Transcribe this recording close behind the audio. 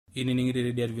Ininingire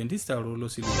Radio Adventista lolo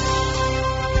sili.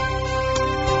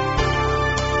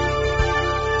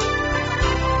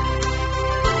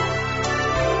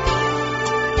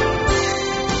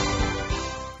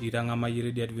 Iranga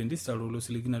mayire di Adventista lolo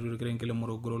sili kina turekerengele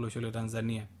Morogoro lo shole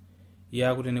Tanzania.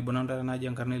 Ya kutene bonanda na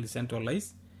Giancarlo Central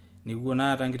Lice ni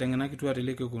kuona tangitangana kitua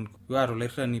teleke kun waro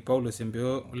letra ni Paulo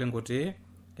sembeo lengote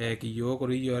kiyo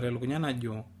koriyo relo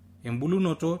kunyanajo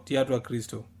Embulunoto tiatwa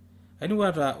Kristo. Ani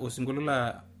wata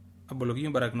osingolola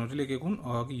abologiyo barakno teleke kun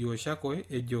o kiyo shako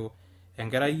ejo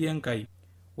engara yenkai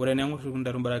ore nengo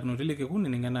sukunda barakno teleke kun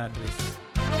ningana address.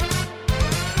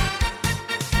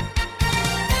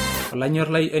 Lanyor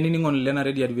lai eniningon lena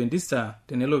Radio Adventista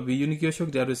tenelo bi unikio shok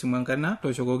diado simankana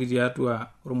to shoko kidiatwa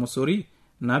romosori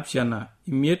napshana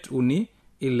imiet uni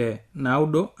ile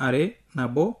naudo are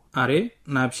nabo are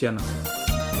napshana.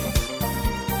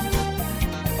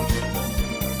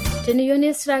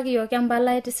 Teniyoni sragio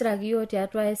kambala eti sragio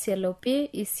tiatwa SLP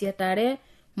isietare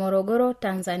Morogoro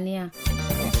Tanzania.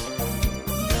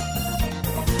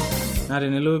 Na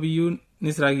tenelo bi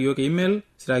nisragio ke email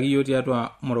sragio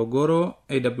tiatwa Morogoro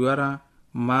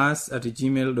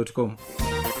awr@gmail.com.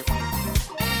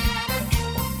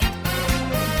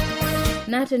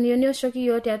 Na teniyoni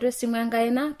shokio tiatwa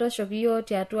simangaina to shokio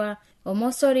tiatwa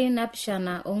omosori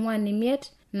napshana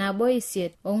ongwanimiet na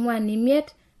boisiet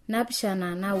ongwanimiet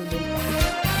napshana na udo.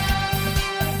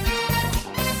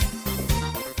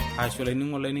 Ashole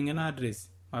ningola ningena address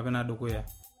mapena dokoya.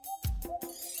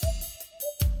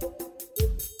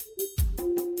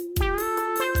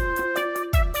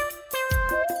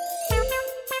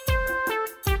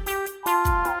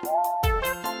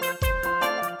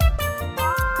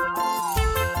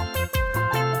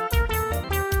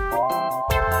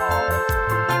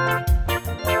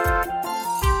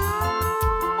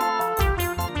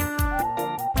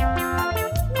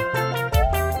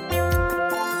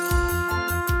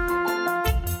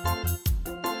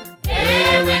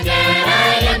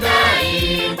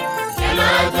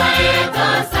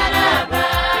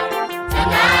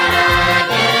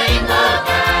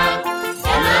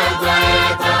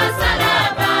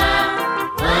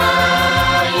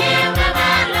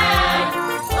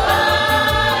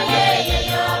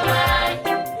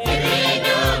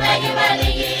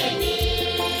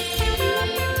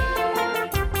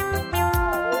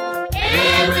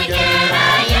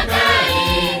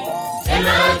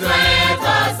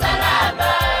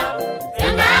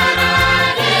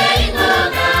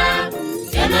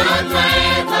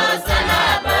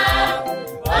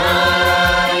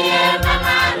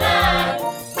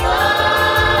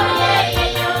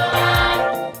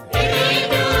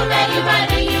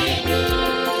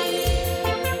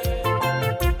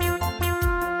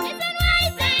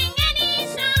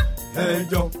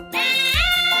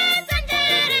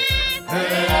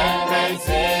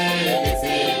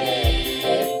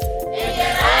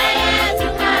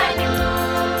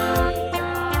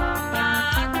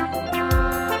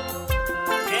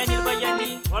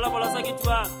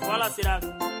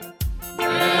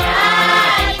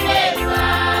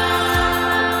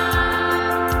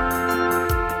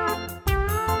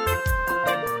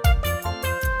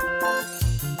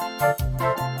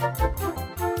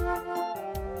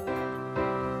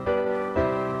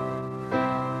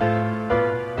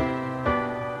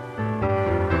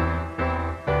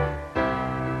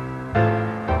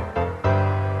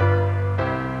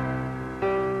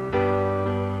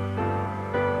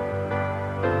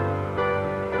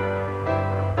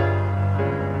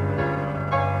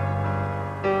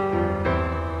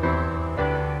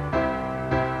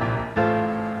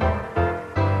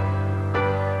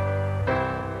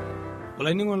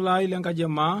 Ningon lai lenka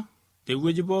jema te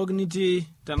wejibog niti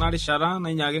tanari shara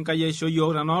na nyagen kaye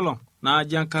shoyo ranolo na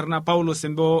Giancarlo Paulo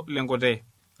sembo lengote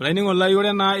ningon lai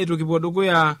ore na etukipoduko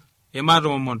ya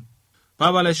emaromon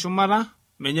baba le shumara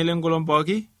menyele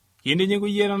ngolomboki kindi nyigu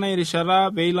yera na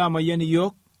irishara beila mayani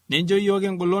yok nenjo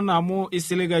yogen golona amu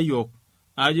isilega yok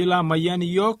ajula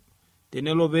mayani yok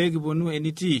tenelo begi bonu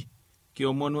eniti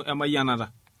kiomonu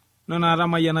emayanara nona ara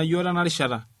mayana yora na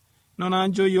rishara nona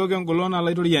anjo yogen golona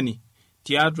laidoriani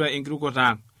tiatwa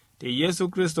ingrukotan te Yesu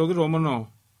Kristo ki romono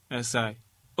esai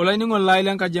olainingo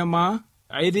lailan ka jama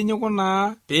aidinyo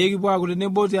kona tegi bwa kutene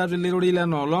boti atu lirorila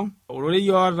nolong orori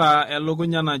yora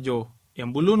elokunyana jo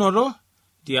Embulunoto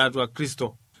tiatwa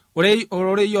Kristo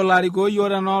orori yolari go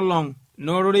yora nolong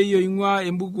norori yo ingwa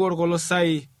embukor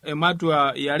kolosai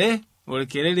ematwa yare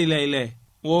orkereri leile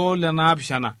o lana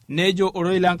apshana nejo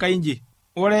orori lanka inji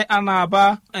ore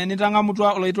anaba enitanga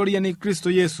mutwa olaitoriya ni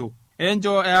Kristo Yesu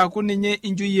enjo akuninye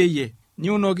inju yeye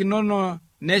nyuno kinono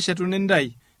neshetu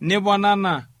nindai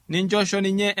nebwanana ninchosho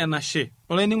ninye enashe.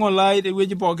 Olainining'o lai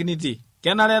tewueji pookin nitii,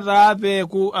 kenare taa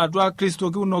peeku atua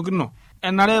Kristo kiunokino,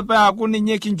 enare peaku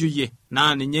ninye kinjuye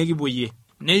naa ninye kipuoyie,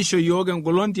 neisho yiok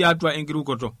engolon tiatua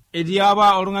enkirukoto. Etii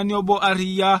apa oltung'ani obo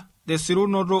arriyia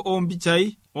tesirunoto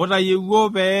oompichai otayiewuo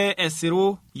pee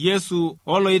esiru Yesu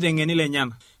oloiteng'eni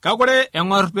lenyana. Kakore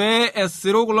eng'or pee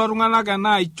esiru kulo tung'anak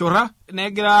enaa ichora,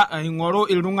 negira aing'oru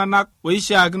iltung'anak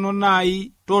oishaakino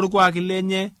nai torkuaki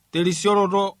lenye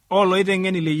terisioroto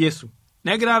oloiteng'eni le Yesu.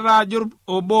 Negira taa ajur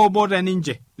obo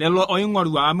teninche lelo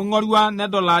oing'orua, amu ing'orua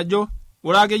nedol ajo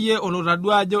ore akeyie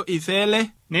olotadua ajo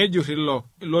ifeele, nejur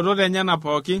ilotot enyena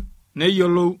pooki,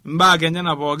 neyiolou imbaa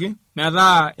enyena pooki,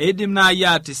 metaa eidim nai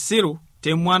atisiru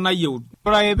temua nayieu.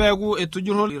 Ore ake peeku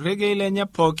etujurro irregei lenye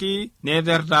pooki,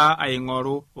 neiter taa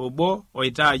aing'oru obo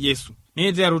oitaa Yesu.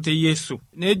 Neiteru te Yesu,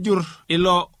 nejur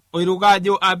ilo oiruka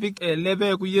ajo apik ele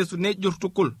peeku Yesu, nejur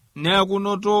tukul. Neeku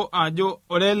noto ajo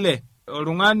ore ele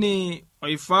oltung'ani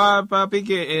oifaa papik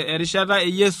erishata e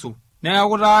Yesu.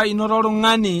 Neeku taa inoto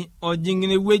oltung'ani ojing'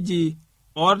 inewueji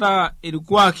oota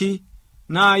irkuaki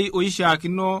nai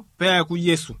oishaakino peeku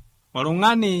Yesu.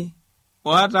 Oltung'ani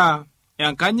oata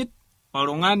enkanyit,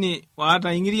 oltung'ani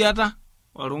oata ing'iriata,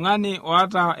 oltung'ani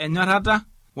oata enyorrata,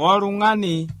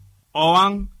 oltung'ani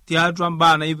owang' tiatua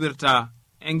mbaa naipirta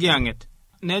enkiyang'et.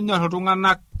 Nenyor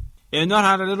iltung'anak, enyor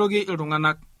ataretoki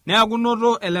iltung'anak. Neeku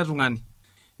noto ele tung'ani,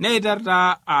 neiter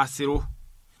taa asiru,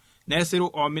 nesiru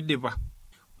omidipa.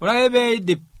 Ore ake pee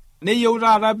idip, neyieu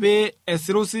taata pee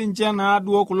esiru sinche naa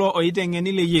duo kulo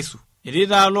oiteng'eni le Yesu. Etii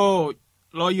taa lo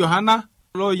Yohana,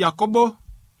 lo Yakobo,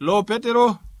 lo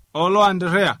Petero, lo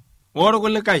Andrea,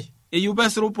 orkulikae, eyieu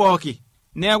pesiru pooki.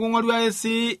 Neeku ng'oru ake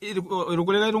si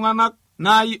irkulikae tung'anak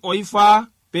nai oifaa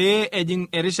pee ejing'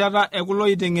 erishata ekulo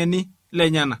oiteng'eni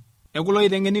lenyana, ekulo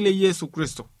oiteng'eni le Yesu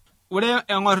Kristo. Ore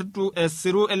eng'ortu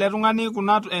esiru ele tung'ani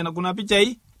kuna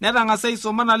pichai, netang'asa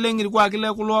aisoma naleng' irkuaki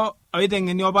le kulo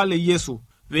oiteng'eni apa le Yesu,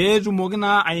 pee etumoki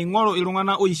naa aing'oru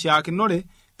iltung'anak oishaakinore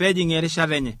peejing'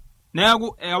 erishata enye.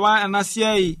 Neeku ewa ena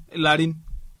siai ilarin.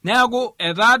 Neeku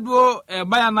etaa duo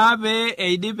ebaya naa pee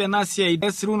eidip ena siai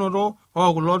esirunoto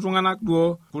kulo tung'anak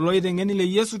duo kulo oiteng'eni le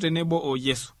Yesu tenebo o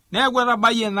Yesu. Neeku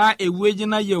etabayie naa ewueji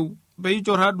nayieu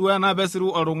peichorra duo ena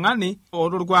pesiru oltung'ani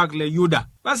otorkuak le Yuda.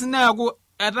 Basi neeku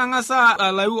etang'asa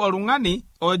alayu oltung'ani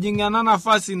ojing' ena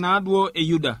nafasi naa duo e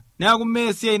Yuda. Neeku mee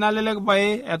esiai nalelek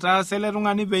pae etaasa ele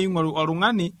tung'ani peing'oru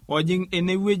oltung'ani ojing'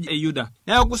 enewueji e Yuda.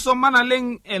 Neeku soma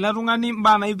naleng' ele tung'ani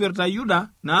mbaa naipirta Yuda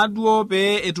naa duo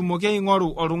pee etumoki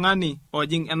aing'oru oltung'ani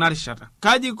ojing' ena rishata.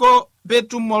 Kajiko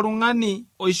petum oltung'ani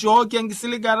oishooki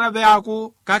enkisiligata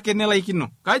peaku kake nelaikino.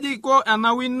 Kajiko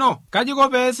ena wino, kajiko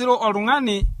peesiru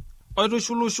oltung'ani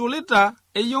oitushulushulita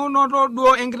eyieunoto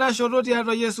duo enkitashoto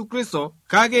tiatua Yesu Kristo,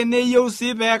 kake neyieu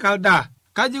sii peekaldaa.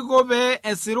 Kajiko pee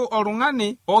esiru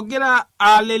oltung'ani ogira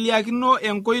aleliakino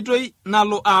enkoitoi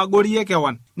nalo aagorie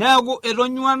kewan. Neeku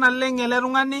etonyua naleng' ele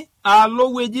tung'ani alo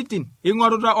wuejitin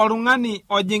ing'oruta oltung'ani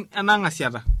ojing' ena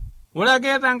ng'asiata. Ore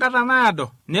ake tenkata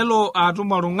naado nelo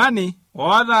atum oltung'ani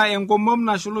oota enkomom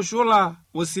nashulushula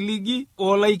osiligi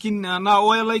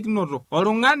olaikinoto.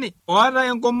 Oltung'ani oota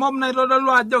enkomom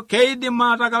naitodolu ajo keidim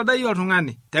atakaldai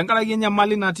oltung'ani tenkaraki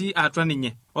enyamali natii atua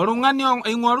ninye. Oltung'ani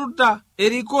oing'oruta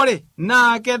erikore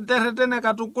naa keterretene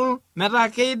katukul metaa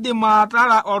keidim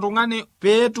atara oltung'ani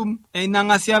peetum ina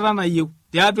ng'asiata nayieu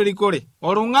tiatua erikore.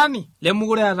 Oltung'ani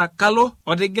lemukure eeta kalo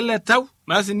otigile tau,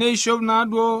 basi neishop naa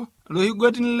duo lohi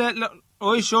gotin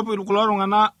oishop kulo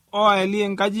tung'anak oelie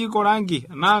nkajijik orangi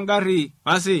naa ngarri.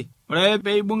 Basi ore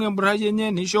peibung' emburrai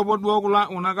enye nishopo duo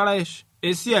kuna karash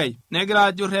esiai, negira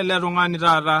ajur ele tung'ani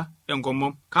taata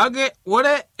enkomom. Kake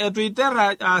ore etu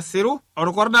iterra asiru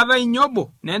orkordata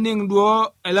inyobo, nening'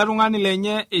 duo ele tung'ani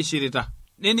lenye ishirita.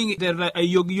 Nening'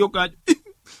 ayyogiyok ajo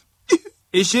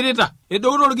ishirita,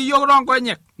 edouto orkiyiok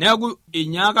toonkonyek. Neeku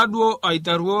inyaaka duo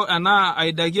aitaruo ena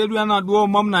aidakie duo ena duo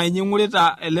mom na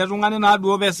inying'urita ele tung'ani naa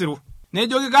duo pesiru.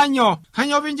 Nejoki kanyo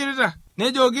pinchirita?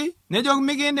 Nejoki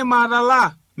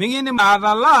mikiindim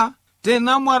atalaa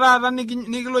tenamua taata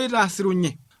nikiloito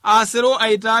asirunye. Asiru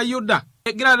aitaa Yuda.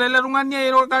 Egira ele tung'ani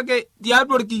airo kake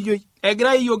tiatua orkiyioi. Egira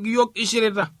ayyogiyok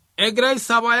ishirita. Egira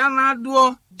aisapaya naa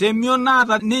duo temion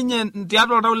naata ninye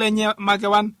tiatua oltau lenye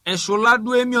makewan. Eshula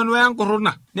duo emion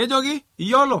wenkurruna. Nejoki,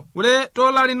 iyiolo, ore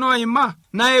toolarin oima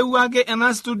naewuo ake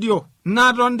ena studio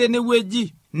naton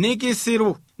tenewueji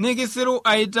nikisiru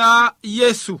aitaa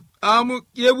Yesu. Amu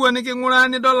kiewuo niking'uraa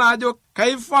nidol ajo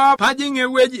kaifaa pajing'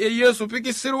 ewueji e Yesu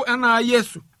pikisiru enaa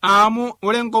Yesu. Amu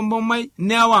ore enkomomai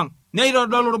newang'.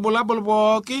 Neitodolu irbulabul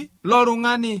pooki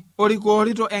loltung'ani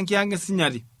orikoorito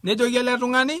enkiyang'esinyati. Nejoki ele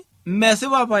tung'ani,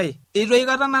 mesipa pae, itu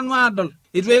aikata nanu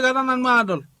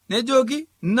adol. nejoki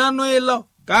nanu ilo.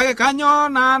 Kake kanyo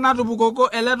naa natupukoko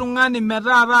ele tung'ani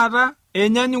metaa taata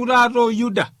enyanyuk taata o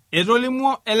Yuda.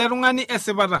 Etolimuo ele tung'ani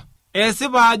esipata.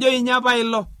 Esipa ajo inyapa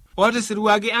ilo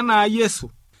otisirwaki enaa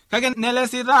Yesu. Kake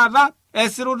nelesi taata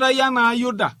esirutai enaa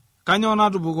Yuda. Kanyo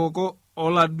natupukoko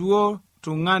oladuo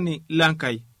tung'ani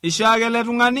lenkai. Ishaake ele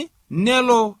tung'ani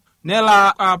nelo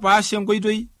apaashe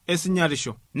nkoitoi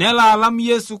esinyatisho. Nelo alam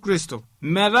Yesu Kristo.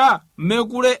 Metaa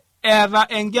mekure eeta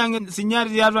enkiyang'et sinyati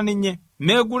tiatua ninye.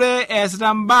 Mekure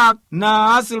eesita mbaa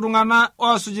naas iltung'anak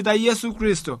oosujita Yesu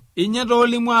Kristo. Inye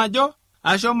toolimu ajo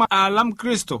ashomo alam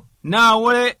Kristo. Naa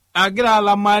ore agira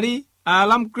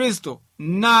alam Kristo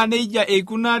naa neija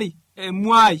eikunari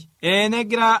emuai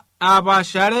enegira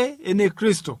apaashare ene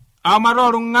Kristo. Amata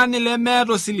oltung'ani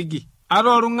lemeeta osiligi. Ata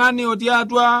oltung'ani otii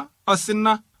atua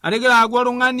osina. Atigila aaku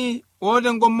oltung'ani oota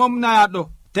enkomom naado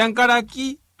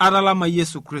tenkaraki atalama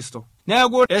Yesu Kristo.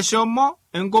 Neeku eshomo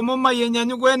enkomomai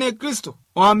enyanyuko ene Kristo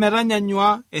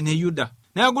ometanyanyua ene Yuda.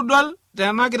 Neeku dol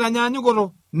tena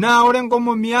kitanyanyukoto naa ore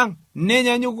enkomomi ang'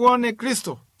 nenyanyuko ne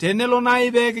Kristo. Tenelo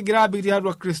nai pee kigira abik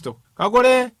tiatua Kristo.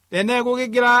 Kakore teneeku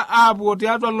kigira aapuo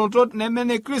tiatua lotot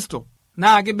nemene Kristo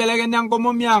naa kibelekenya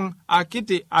enkomomi ang'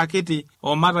 akiti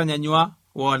omatanyanyua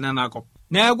wonenakop.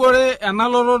 Neeku ore ena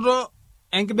lototo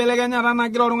enkibelekenyata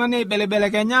nagira oltung'ani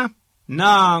aibelekenya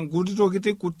naa nkuti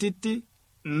tokitin kutiti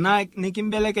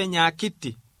nikimbelekenya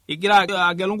akiti. Igira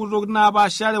agelu nkuti tokitin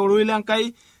napaashare oroi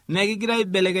lenkai nekigira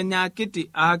aibelekenya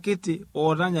akiti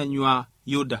otanyanyua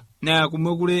Yuda. Neeku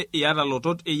mekure iyata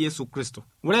lotot e Yesu Kristo.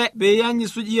 Ore peeyanyi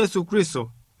suji Yesu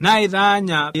Kristo naa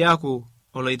itaanya yaku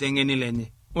oloiteng'eni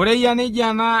lenye. Ore iya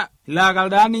neija na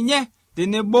ilakaldaa ninye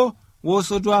tenebo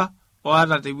wosotua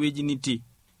oata tewueji nitii.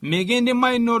 Mikindim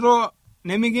ainoto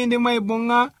nemikindim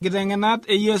aibung'a nkiteng'enat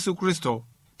e Yesu Kristo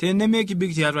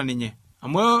tenemekibik tiatua ninye.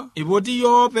 Amu ipoti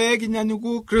yiok pee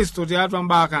kinyanyuku Kristo tiatua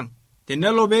mbaa kang'.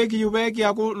 Tenelo pee kiyieu pee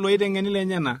kiaku loiteng'eni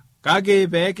lenyena, kake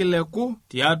pee kileku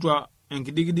tiatua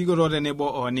enkidikidikoto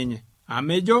tenebo oninye.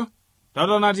 Amejo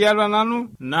totona tiatua nanu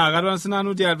naa katon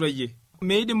sinanu tiatua yie.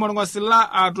 Meidim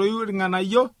orng'osila atoyu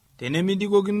irng'anayio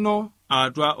tenemidikokino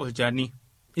atua olchani.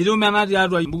 Itum ena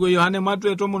tiatua mbuku e Yohane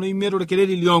Matue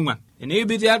 15:4.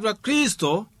 Tenekibik tiatua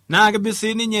Kristo naa kibik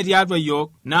sininye tiatua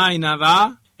yiok. Naa ina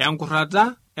taa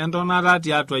enkurrata entonata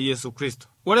tiatua Yesu Kristo.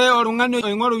 Ore oltung'ani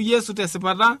oing'oru Yesu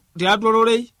tesipata tiatua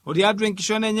ororei o tiatua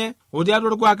enkishon enye o tiatua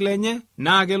orkuak lenye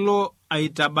naa kelo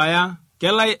aitabaya,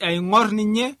 kelo aing'or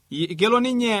ninye, kelo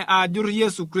ninye ajur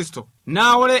Yesu Kristo.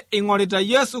 Naa ore ing'orita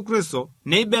Yesu Kristo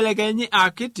neibelekenyi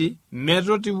akiti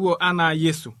metotiwuo anaa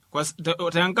Yesu.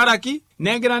 Tenkaraki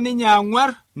negira ninye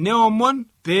ang'war neomon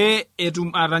pee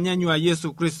etum atanyanyua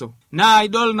Yesu Kristo. Naa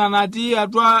idol na natii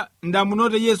atua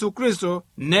ndamunot e Yesu Kristo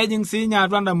nejing siinye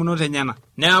atua ndamunot enyena.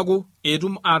 Neeku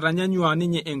etum atanyanyua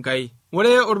ninye Enkai.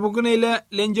 Ore orpukunei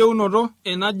lenjeunoto,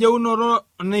 ena jeunoto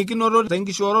nikinoto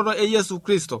tenkishooroto e Yesu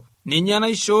Kristo, ninye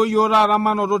naishoo yiok taata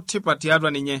manoto tipat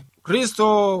tiatua ninye.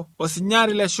 Kristo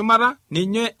osinyari le shumata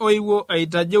ninye oiwuo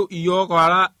aitajeu iyiok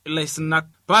ora ilaisinak.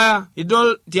 Paa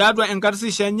idol tiatua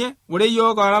enkarsisho enye, ore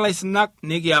yiok ora ilaisinak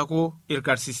nikiaku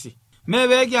irkarsisi. Me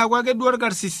pee kiaku ake duo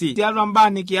irkarsisi tiatua mbaa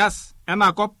nikias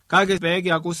enakop, kake pee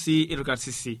kiaku sii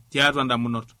irkarsisi tiatua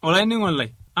ndamunot. Olainining'oni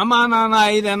lai, amaa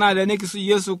nai tenaa tenikisuj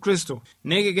Yesu Kristo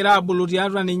nikigira abulu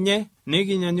tiatua ninye,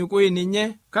 nikinyanyukoi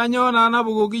ninye, kanyoo naa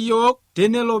napukoki yiok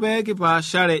tenelo pee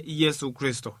kipaashare Yesu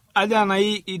Kristo? Aja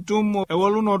nai itum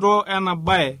ewolunoto ena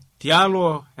baye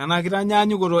tialo ena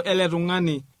kitanyanyukoto ele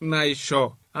tung'ani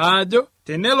naisho ajo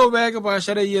tenelo pee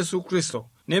kipaashare Yesu Kristo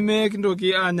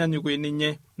nemekintoki anyanyukoi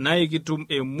ninye, naikitum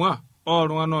emua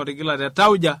oltung'ana otigila te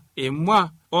tauja, emua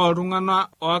oltung'ana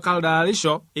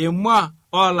okaldaarisho, emua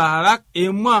olaharak,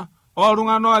 emua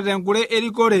oltung'ana oota enkure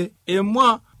erikore,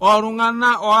 emua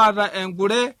oltung'ana oota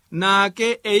enkure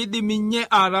naake eidim inye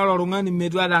atara oltung'ani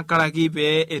metua tenkaraki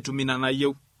pee etum ina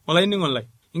nayieu. Olainining'oni lai,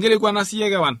 inkilikuana siye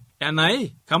kewan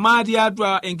enai kamaa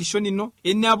tiatua enkishon ino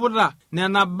ineputa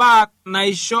nena baa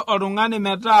naisho oltung'ani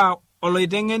metaa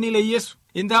oloiteng'eni le Yesu?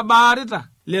 Intabaarita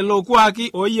lelo kuaki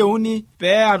oyieuni pee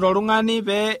eata oltung'ani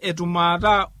pee etum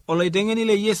ataa oloiteng'eni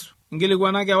le Yesu?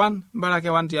 Inkilikuana kewan mbara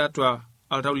kewan tiatua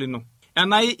oltau lino.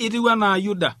 Enai itiu enaa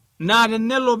Yuda, naa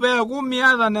tenelo peeku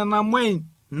miata nena mwain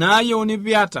naayieuni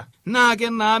piata, naa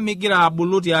kenaa migira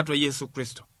abulu tiatua Yesu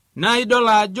Kristo. Naa idol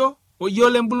ajo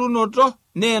oyiolo embulunoto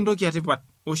nee entoki etipat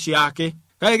oshiake.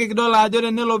 Kake kidol ajo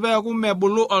tenelo peeku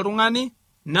mebulu oltung'ani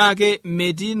naake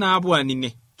metii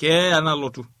naapuanine, keeya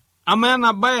nalotu. Ama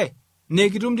ena baye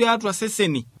nekitum tiatua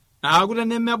seseni, aaku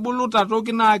tenemebulu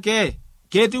tatoki naake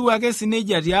ketiu ake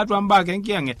sineija tiatua mbaa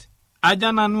enkiyang'et.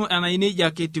 Aja nanu enai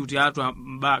neija ketiu tiatua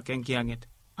mbaa enkiyang'et.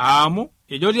 amu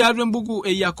ejo tiatua embuku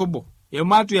e Yakobo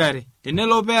ematu yare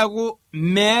tenelo peeku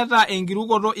meeta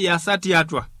enkirukoto iasa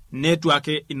tiatua netu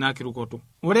ake ina kirukoto.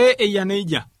 Ore eyia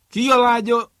neija kiyiolo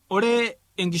ajo ore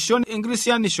enkishon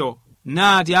enkristianisho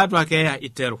naa tiatua keeya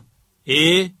iteru.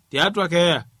 Tiatua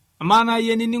keeya amana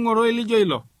yeni ning'oro elijo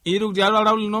ilo iruk tiatua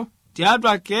oltau lino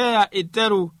tiatua keeya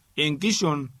iteru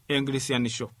enkishon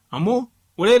enkristianisho. Amu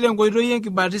ore tenkoitoi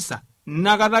enkibatisa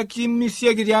nakata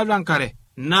kimisieki tiatua nkare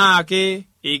naake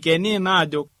ikeni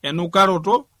naajo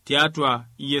enukaroto tiatua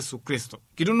Yesu Kristo.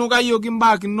 Kitunukayoki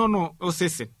mbaa inono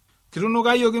osesen,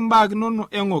 kitunukayoki mbaa inono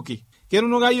eng'oki,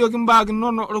 kitunukayoki mbaa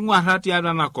inono orng'uarra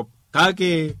tiatua nakop.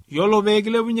 Kake yiolo pee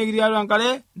kilepunyeki tiatua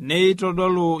nkare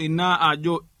neitodolu ina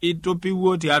ajo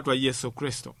itopiwuo tiatua Yesu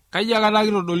Kristo. Kayiakata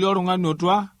kitodoli oltung'ani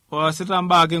otua oasita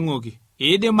mbaa eng'oki.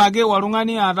 Idim ake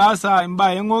oltung'ani ataasa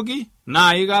mbaa eng'oki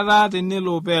naa ikata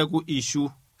tenelo peeku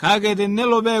ishu. Kake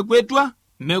tenelo peeku etua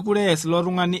mekure ees ilo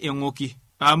tung'ani eng'oki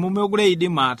amu mekure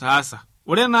idim ataasa.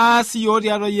 Ore naa siyo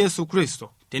tiatua Yesu Kristo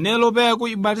tenelo peeku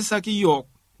ibatisaki yiok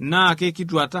naa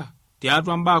kekituata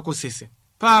tiatua mbaa osesen.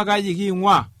 Paa kaji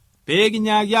kiing'ua pee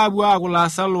kinyaaki apuo aaku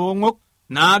laasak loong'ok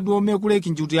naaduo mekure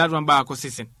kinchu tiatua mbaa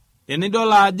osesen.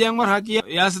 Tenidol ajo eng'orraki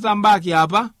iasita mbaa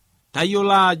kiapa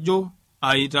tayiolo ajo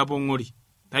aitapong'ori,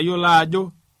 tayiolo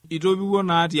ajo itopiwuo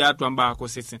naa tiatua mbaa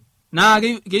osesen. Naa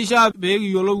keishaa pee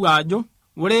kiyiolou ajo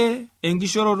ore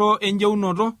enkishoroto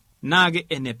enjeunoto naake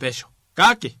enepesho.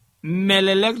 Kake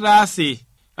melelek taasi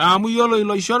amu yiolo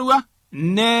ilo ishorua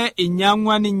ne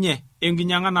inyang'ua ninye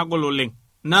enkinyang'a nagol oleng.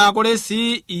 Naa kore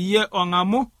sii iyie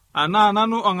ong'amu anaa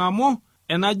nanu ong'amu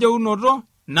ena jeunoto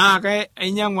naake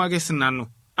ainyang'u ake sinanu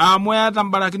amu eeta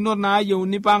mbarakinot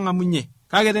naayieuni paang'amunye.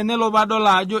 Kake tenelo padol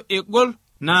ajo egol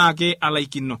naake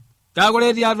alaikino. Kake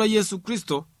ore tiatua Yesu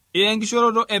Kristo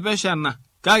enkishoroto epeshana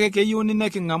kake keyieuni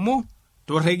neking'amu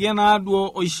torrekie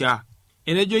naaduo oishaa.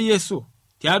 Etejo Yesu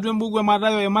tiatua embuku e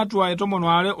Mathayo ematua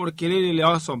 12 orkereri le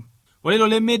osom, ore ilo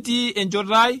lemetii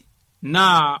enchoto ai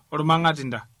naa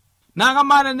ormang'atinda. Naa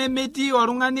kamaa tenemetii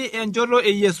oltung'ani enchoto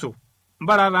e Yesu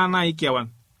mbara taa nai kewan.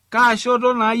 Kaa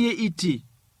shoto naa yie itii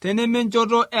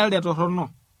tenemenchoto elde torrono?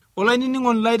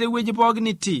 Olainining'oni lai tewueji pookin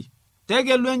itii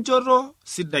tegelu enchoto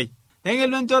sidai,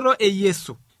 tegelu enchoto e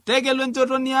Yesu, tegelu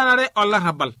enchoto niarare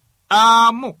olarrabal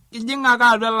amu ijing' ake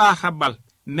atua olarrabal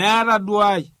meeta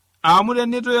duai amu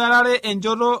tenitu iarare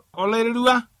enchoto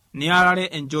olairerua niarare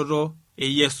enchoto e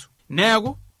Yesu.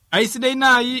 Neeku aisidai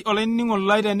nai olainining'oni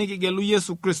lai tenikigelu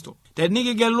Yesu Kristo,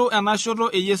 tenikigelu ena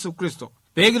shoto e Yesu Kristo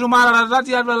pee kitum atarata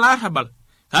tiatua olarrabal.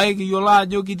 Kake kiyiolo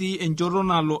ajo kitii enchoto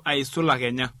nalo aisula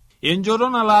Kenya, enchoto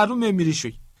nalo atum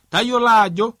emirishoi. Tayiolo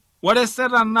ajo ore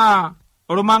Satan naa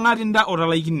ormang'atinda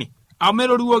otalaikine amu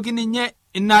etoriwuoki ninye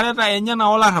inareta enye na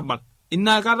olarrabal.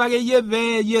 Inakata akeyie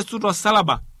pee Yesu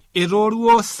tosalaba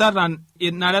etooruo Satan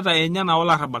inareta enye na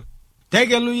olarrabal.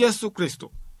 Tegelu Yesu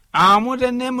Kristo amu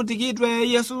tenemutiki itu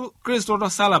Yesu Kristo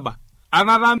tosalaba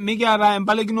anata mikiata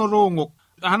empalikinoto ong'ok,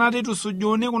 anata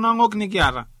itusujuni kuna ng'ok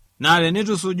nikiata. Naa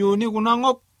tenitusujuuni kuna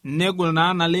ng'ok negol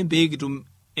naa naleng pee kitum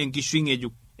enkishui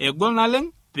ng'ejuk, egol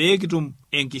naleng pee kitum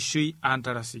enkishui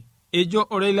antarasi. Ejo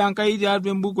ore Enkai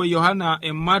tiatua embuku e Yohana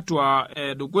ematua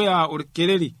dukuya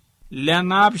orkereri le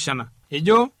 7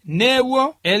 ejo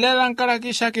neewuo ele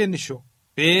tenkaraki shakenisho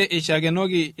pee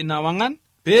ishakenoki ina wang'an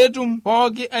peetum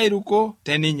pooki airuko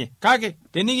teninye. Kake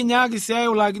tenikinyaaki sii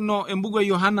aulakino embuku e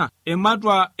Yohana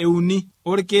ematua 3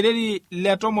 orkereri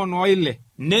le 16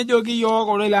 nejoki yiok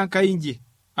ore Enkai inji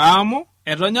amu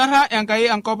etonyorra Enkai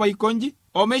enkop aikonji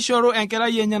omeishoru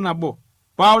enkerai enye nabo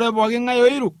paa ore pooki ng'ae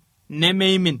oiruk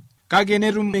nemeimin kake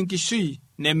netum enkishui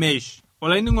nemeish.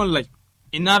 Olainining'oni lai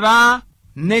ina taa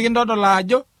nikintodol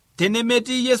ajo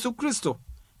tenemetii Yesu Kristo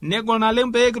negol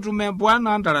naleng pee kitum empuan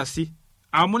antarasi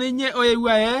amu ninye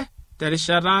oewuo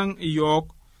terishata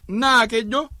iyiok. Naa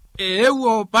kejo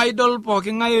eewuo paidol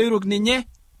pooki ng'ae oiruk ninye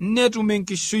netum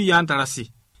enkishui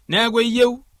antarasi. Neeku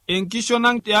eyieu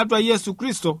enkishon tiatua Yesu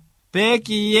Kristo pee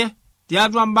kiye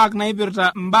tiatua mbaa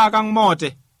naipirta mbaa kang'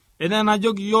 moote. Ene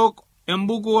najoki yiok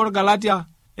embuku orgalatia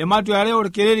ematua 2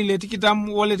 orkereri le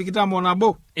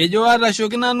 21 ejo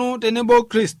atashoki nanu tenebo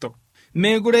Kristo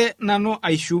mekure nanu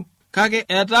aishu kake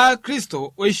etaa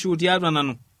Kristo oishu tiatua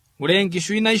nanu. Ore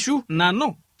enkishui naishu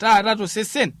nanu taata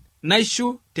tosesen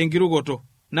naishu tenkirukoto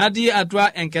natii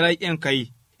atua enkerai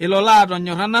Enkai. Ilo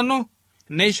laatonyorra nanu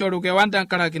neishoru kewan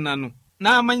tenkaraki nanu.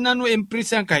 Naamany nanu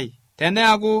emprisa Enkai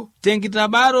teneaku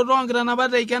tenkitabaroto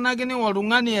onkitanapat eikenakini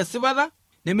oltung'ani esipata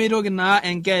nemeitoki naa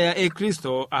enkeeya e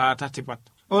Kristo aatatipat.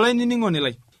 Olainining'oni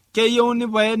lai keyieuni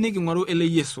pae niking'oru ele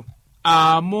Yesu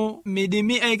amu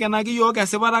midimi aikenaki yiok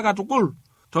esipata katukul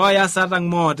tooyasatang'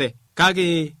 moote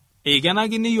kake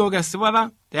eikenakini yiok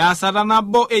esipata te asata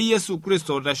nabo Yesu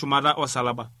Kristo teshumata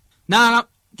osalaba. Na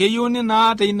keyuni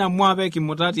naa teina mwape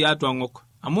kimuta tiatua ng'ok.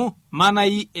 Amu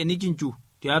manai enikinchu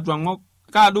tiatua ng'ok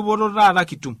kaadupoto taata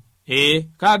kitum.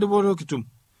 Kaadupoto kitum.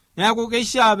 Neeku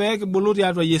keishaa pee kibulu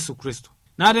tiatua Yesu Kristo.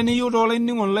 Na teniyieu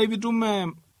tolainining'oni lai pitum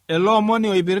elomoni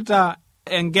oipirita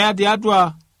enkeeya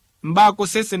tiatua mbaa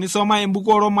kusesen isoma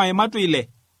embuku oroma ematu 6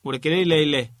 orkere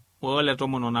 6 ole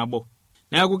 11.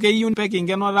 Neeku keyieu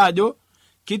pekingenota ajo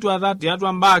kituata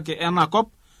tiatua mbaa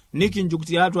enakop nikinjuk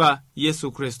tiatua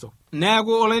Yesu Kristo.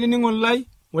 Neeku olainining'oni lai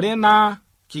ore naa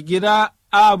kigira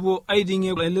aapuo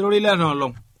aiting'ie elirori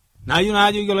lenolong. Nayieu naa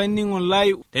ajo olainining'oni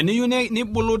lai teniyieu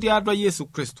nibulu tiatua Yesu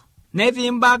Kristo.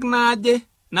 Netii mbaa naaje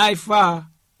naifaa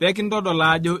pekintodol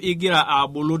ajo igira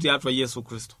abulu tiatua Yesu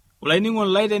Kristo.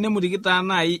 Olainining'oni lai tenemutiki taa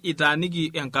nai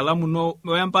itaaniki enkalamu no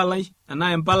wempalai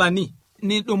enaa empalani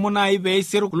nidumu nai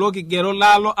peisir kulo kigerot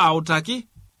laalo autaki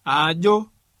ajo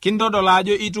kintodol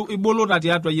ajo ibuluta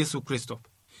tiatua Yesu Kristo.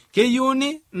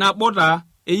 Keyieuni nabota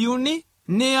eyieuni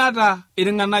niata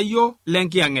irng'anayio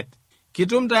lenkiyang'et.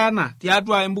 Kitum taa ena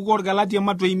tiatua embuku orgalatia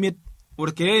ematu 5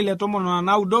 orkere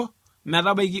 19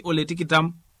 metabaiki ole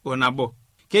 21.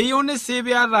 Keyieuni sii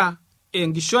piata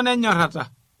enkishon enyorrata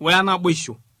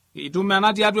wenaboisho. Itum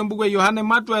ena tiatua embuku e Yohane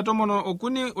ematu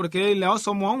 13 orkere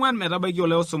 24 metabaiki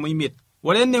ole 25.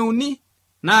 Ore eneuni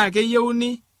naa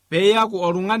keyieuni peeyaku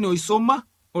oltung'ani oisoma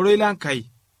oroile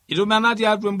Enkai. Itum ena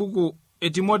tiatua embuku e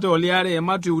Timotheo liare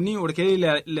ematu 3 orkere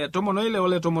 16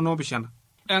 ole 17.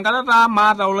 Enkata taa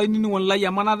maata olainining'oni lai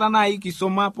amanata nai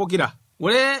kisoma pokira.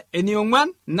 Ore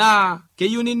eniong'uan naa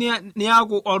keyieuni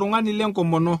niaku oltung'ani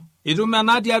lenkomono. Itum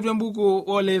ena tiatua embuku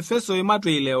ole Efeso ematu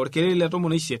 6 orkere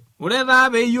 18. Ore taa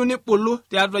peeyieu nibulu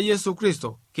tiatua Yesu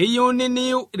Kristo, keyieuni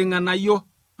niu irng'anayio.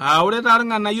 Ore taa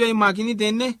irng'anayio imakini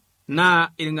tene naa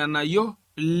irng'anayio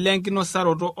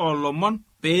lenkinosaroto olomon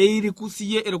peiriku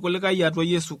siye irkulikai atua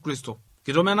Yesu Kristo.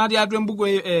 Kitum ena tiatua embuku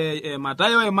e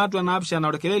Matayo ematu 7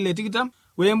 orkere 20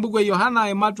 wembuku e Yohana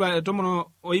ematu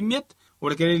 15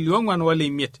 orkere 4 wale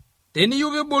 5.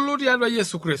 Teniyieu pibulu tiatua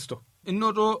Yesu Kristo,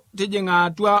 inoto tijing'a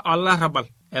atua olarrabal,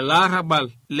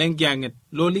 elarrabal lenkiyang'et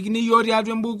lolikini yiok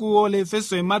tiatua embuku ole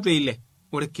Efeso ematu 6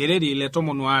 orkere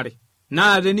 12.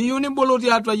 Na teniyieu nibulu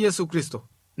tiatua Yesu Kristo,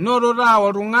 inoto taa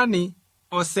oltung'ani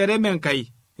oserem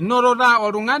Enkai. Inoto taa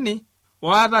oltung'ani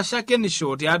oata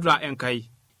shakenisho tiatua Enkai.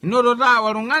 Inoto taa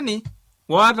oltung'ani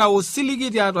oata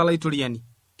osiligi tiatua laitoriani.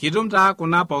 Kitum taa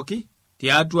kuna pooki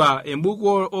tiatua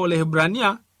embuku ole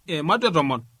Hebrania ematu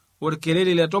 10 orkere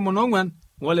 14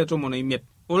 wale 15.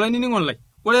 Olainining'oni lai,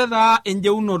 ore taa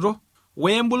enjeunoto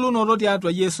wembulunoto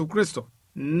tiatua Yesu Kristo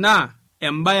naa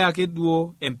embaye ake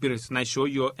duo empiris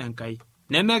naishooyo Enkai.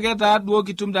 Nemeke taa duo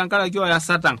kitum tenkaraki oya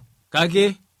Satan,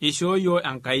 kake ishooyo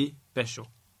Enkai pesho.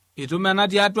 Itum ena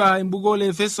tiatua embuku ole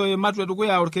Efeso ematu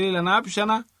 2 orkere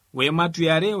 7 wematu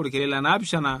 2 orkere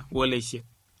 7 wale 5.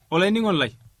 Olainining'oni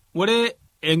lai, ore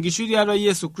enkishui tiatua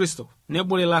Yesu Kristo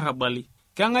nebore larrabali.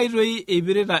 Keng'ae toi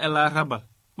eipirita elarrabal?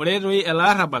 Ore toi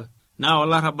elarrabal naa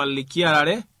olarrabal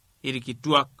likiarare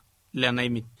irkituak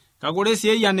lenaimin. Kake ore sii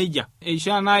eyia nejia,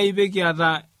 eishaa nai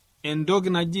pekiata entoki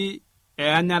naji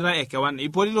eanyata ekewan.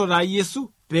 Ipotito taa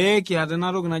Yesu pee kiata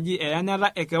ena toki naji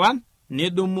eanyata ekewan,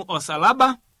 nidumu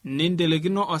osalaba,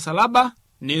 nintelekino osalaba,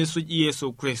 nisuj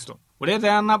Yesu Kristo. Ore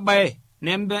taa ena baye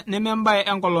nemembaye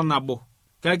enkolong nabo,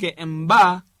 kake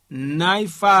embaa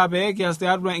naifaa pee kias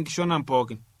tiatua enkishon ang'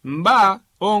 pookin. Mbaa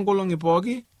oonkolong'i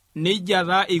pooki nejia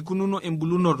taa eikununo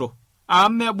embulunoto.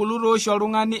 Mebulu tooshi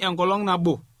oltung'ani enkolong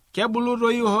nabo, kebulu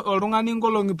toi oltung'ani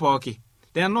nkolong'i pooki.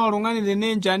 Tenaa oltung'ani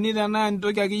tenenchani tenaa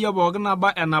entoki akeyie pooki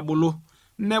naba enabulu.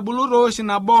 Mebulu tooshi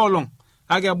nabo olong,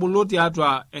 kake ebulu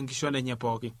tiatua enkishon enye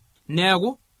pooki.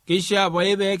 Neeku keishaa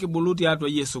pee kibulu tiatua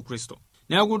Yesu Kristo.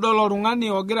 Neeku dol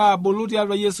oltung'ani ogira abulu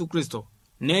tiatua Yesu Kristo,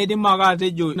 neidim ake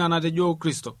atejo ina natejo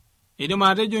Kristo. Idim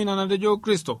atejo ina natejo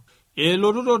Kristo.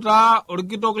 Elotuto taa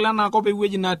orkitok lenakop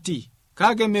ewueji natii,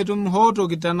 kake metum hoo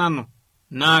toki tenanu.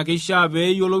 Naa keishaa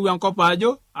peeyiolou enkop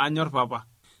ajo anyor papa.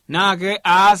 Naa ke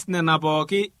aas nena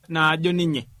pooki naajo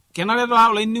ninye. Kenare taa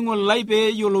olainining'oni lai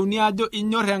peeyiolouni ajo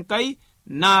inyor Enkai,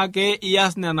 naa ke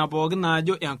ias nena pooki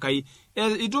naajo Enkai.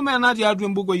 Itum ena tiatua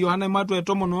embuku e Yohana ematu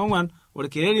 14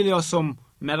 orkere 9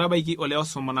 metabaiki ole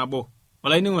 11.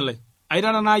 Olainining'oni lai,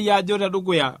 aitata nai ajo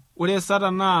tedukuya ore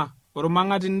Satan naa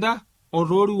ormang'atinda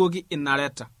otooruoki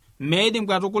inareta. Meidim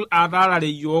katukul ataarare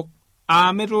yiok,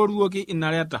 metooruoki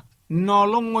inareta.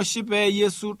 Nolong oshi pee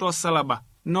Yesu tosalaba.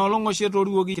 Nolong oshi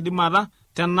etooruoki kidimata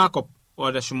tenakop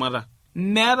o teshumata.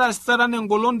 Meeta Satan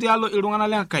engolon tialo iltung'anak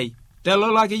lenkai.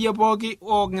 Telolo akeyie pooki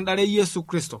oog'idare Yesu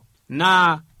Kristo.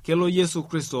 Naa kelo Yesu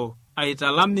Kristo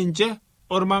aitalam ninche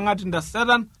ormang'at nda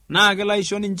Satan naa kelo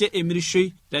aisho ninche emirishoi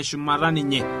teshumata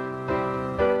ninye.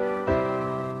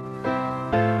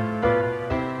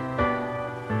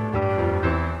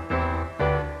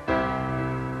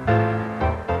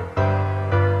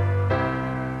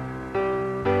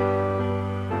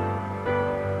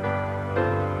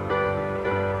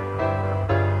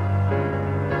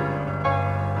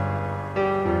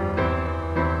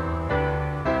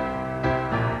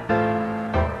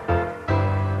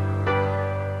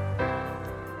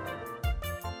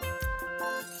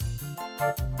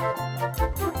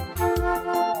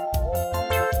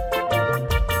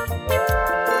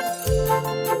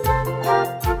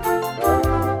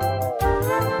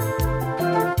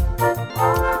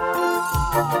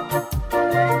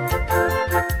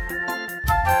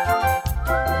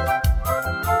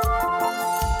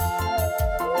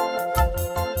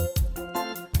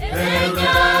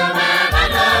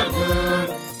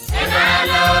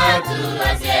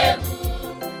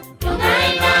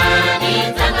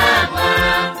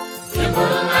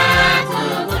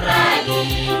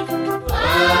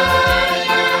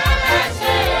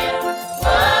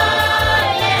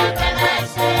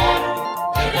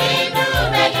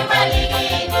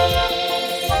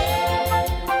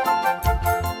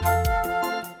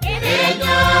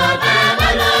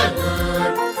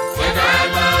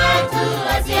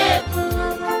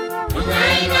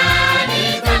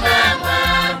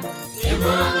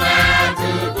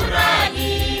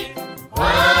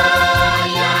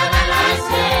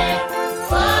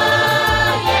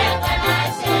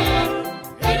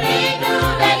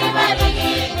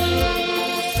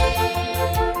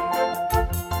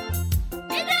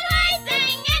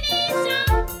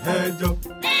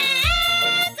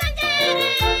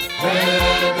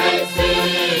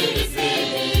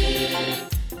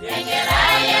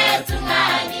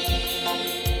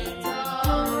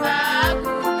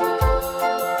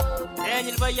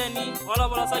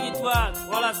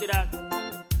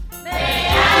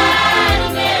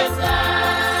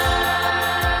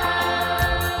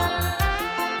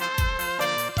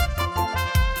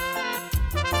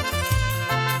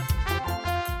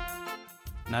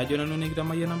 Najo nanu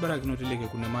nikitamayana barakinoto leke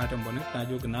kuna mata mbone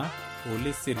najo gna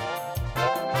ole siri.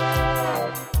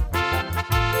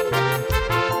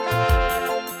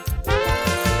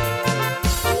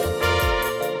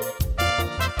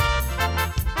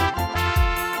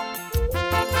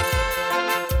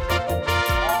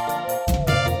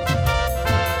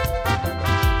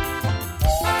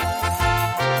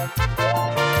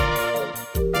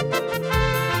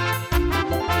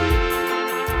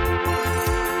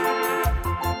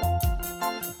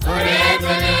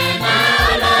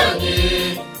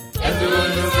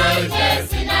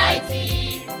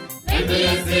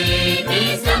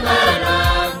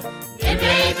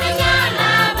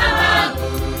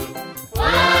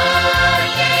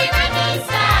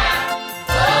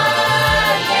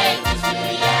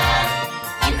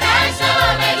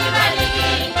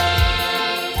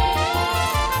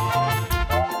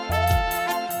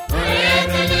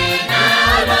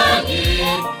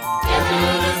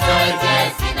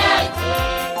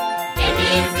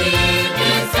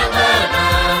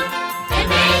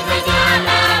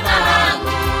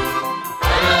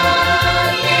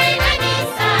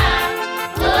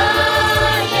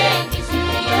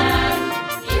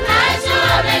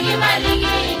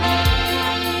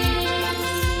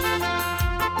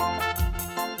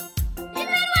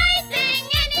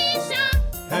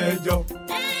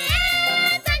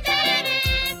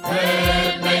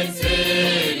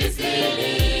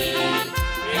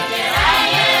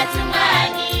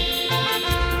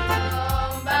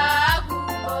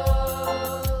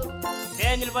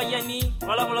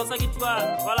 Wala sakitwa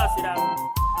wala sira.